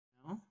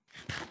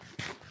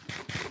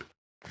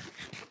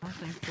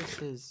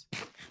his?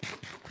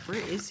 Where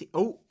is he?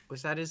 Oh,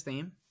 was that his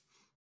name?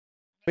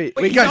 Wait,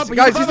 Wait, guys, he's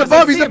guys, above he's us, above,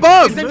 I he's see him.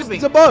 above, He's moving.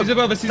 he's above. He's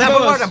above us. He's Put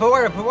above water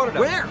down, us. put water down.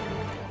 Where?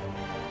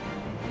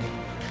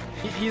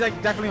 He's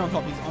like definitely on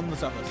top. He's on the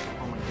surface.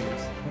 Oh my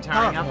goodness. I'm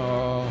towering up.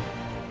 Oh.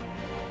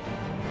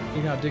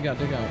 Dig out, dig out,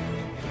 dig out.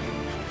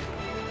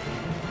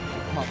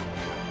 Come on.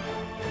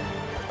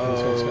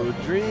 Oh,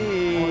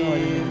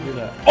 Dream.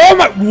 Oh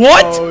my,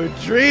 what? Oh,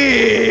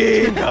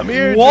 Dream. Come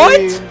here, What?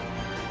 Dream.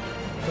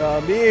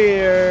 Come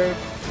here.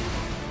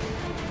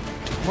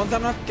 Come on,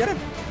 Zamna, get him.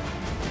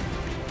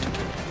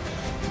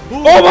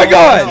 Oh my I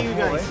god! see you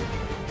guys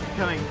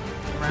coming.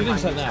 You didn't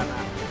set that.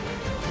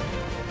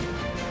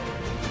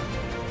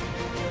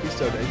 He's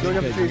so dead. He's going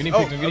up the I'm trees. getting Oh,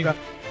 picked, I'm getting okay.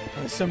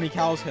 There's so many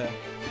cows here.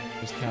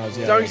 There's cows,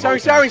 yeah. Sorry.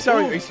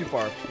 He's too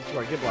far. He's too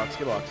far. Get blocks,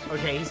 get blocks.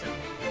 Okay, he's.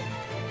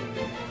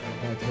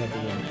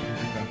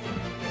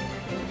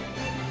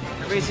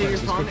 Everybody see your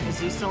spawn? Is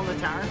he still in the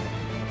tower?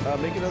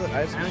 Make another.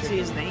 I don't see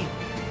his name.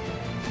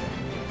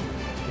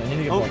 I need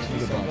to get blocks, I need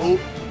to get blocks. Oh,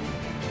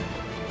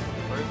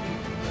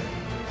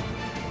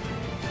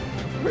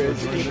 Where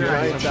is he? Sure,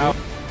 Giants I'm out. I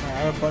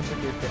have a bunch of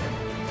food cooking.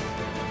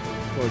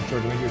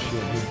 George, make your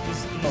shield.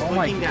 he's Oh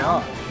my looking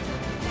down. gosh.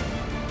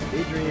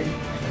 Hey, Dream.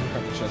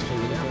 Grab the chest plate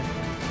really quick.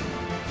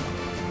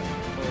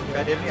 I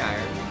did the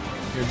iron.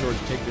 Here, George,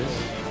 take this.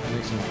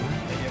 Make some more.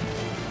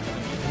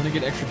 I'm gonna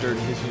get extra dirt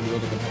in case you need to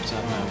build up a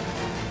upside down.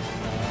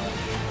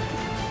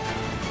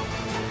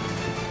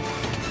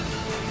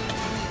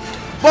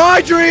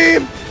 Bye,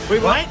 Dream.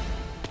 Wait, what?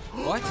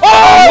 What?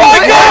 Oh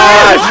my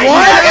gosh!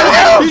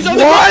 What? He's on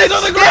the ground! He's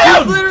on the He's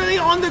ground! literally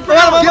on the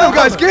ground. Get him,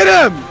 guys. Get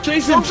him.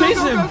 Chase him! Chase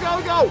him!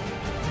 Go!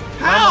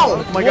 How?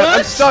 Oh my God,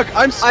 I'm stuck.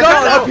 I'm stuck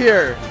got up out.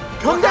 here.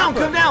 Come down!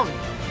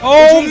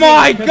 Oh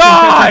my Catch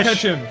gosh!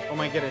 Catch him. Oh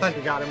my goodness,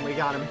 we got him.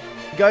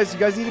 You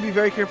guys need to be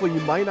very careful.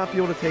 You might not be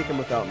able to take him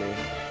without me.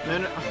 No,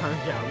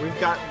 yeah, we've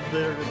got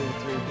literally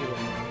 3 people.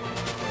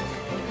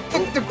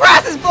 The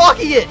grass is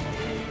blocking it!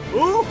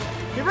 Ooh,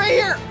 get right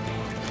here!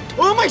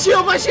 Oh, my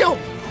shield!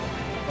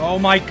 Oh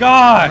my I'm right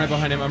god.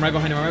 behind him, I'm right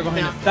behind him, I'm right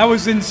behind him. That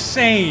was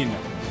insane.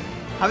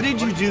 How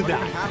did you do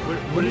that?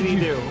 What did he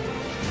do?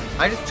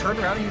 I just turned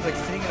around and he was like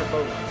sitting in a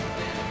boat.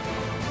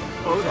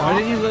 Boat Why off?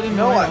 didn't you let him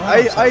No, know?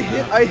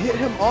 I hit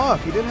him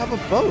off. He didn't have a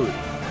boat.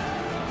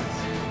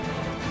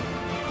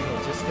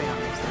 Okay, just stay on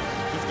this.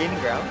 He's gaining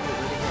ground.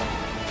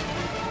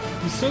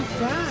 He's so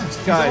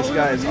fast. Guys,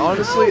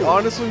 honestly,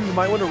 we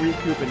might want to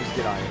recoup and just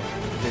get iron.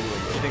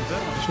 You think so?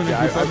 Just wanna Yeah,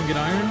 group up and get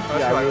iron?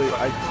 Yeah, I really, Oh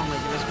my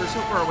goodness, we're so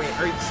far away.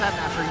 Are you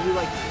Satnap? Are you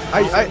like?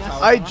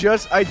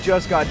 I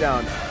just got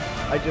down.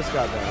 I just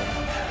got down.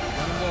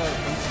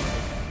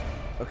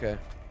 Okay.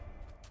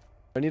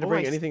 I need to Oh,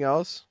 bring I anything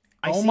else?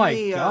 I Oh see my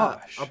a,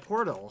 gosh. a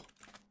portal.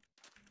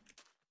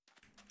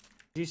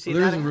 Do you see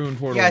There's that? a ruined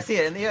portal. Yeah, I see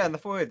it. In the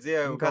woods.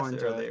 Yeah, I'm we passed going it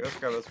to earlier. it. Let's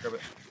grab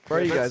it. Where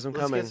are you Let's- guys? I'm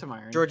let's coming. Get some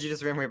iron. George, you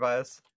just ran right by us.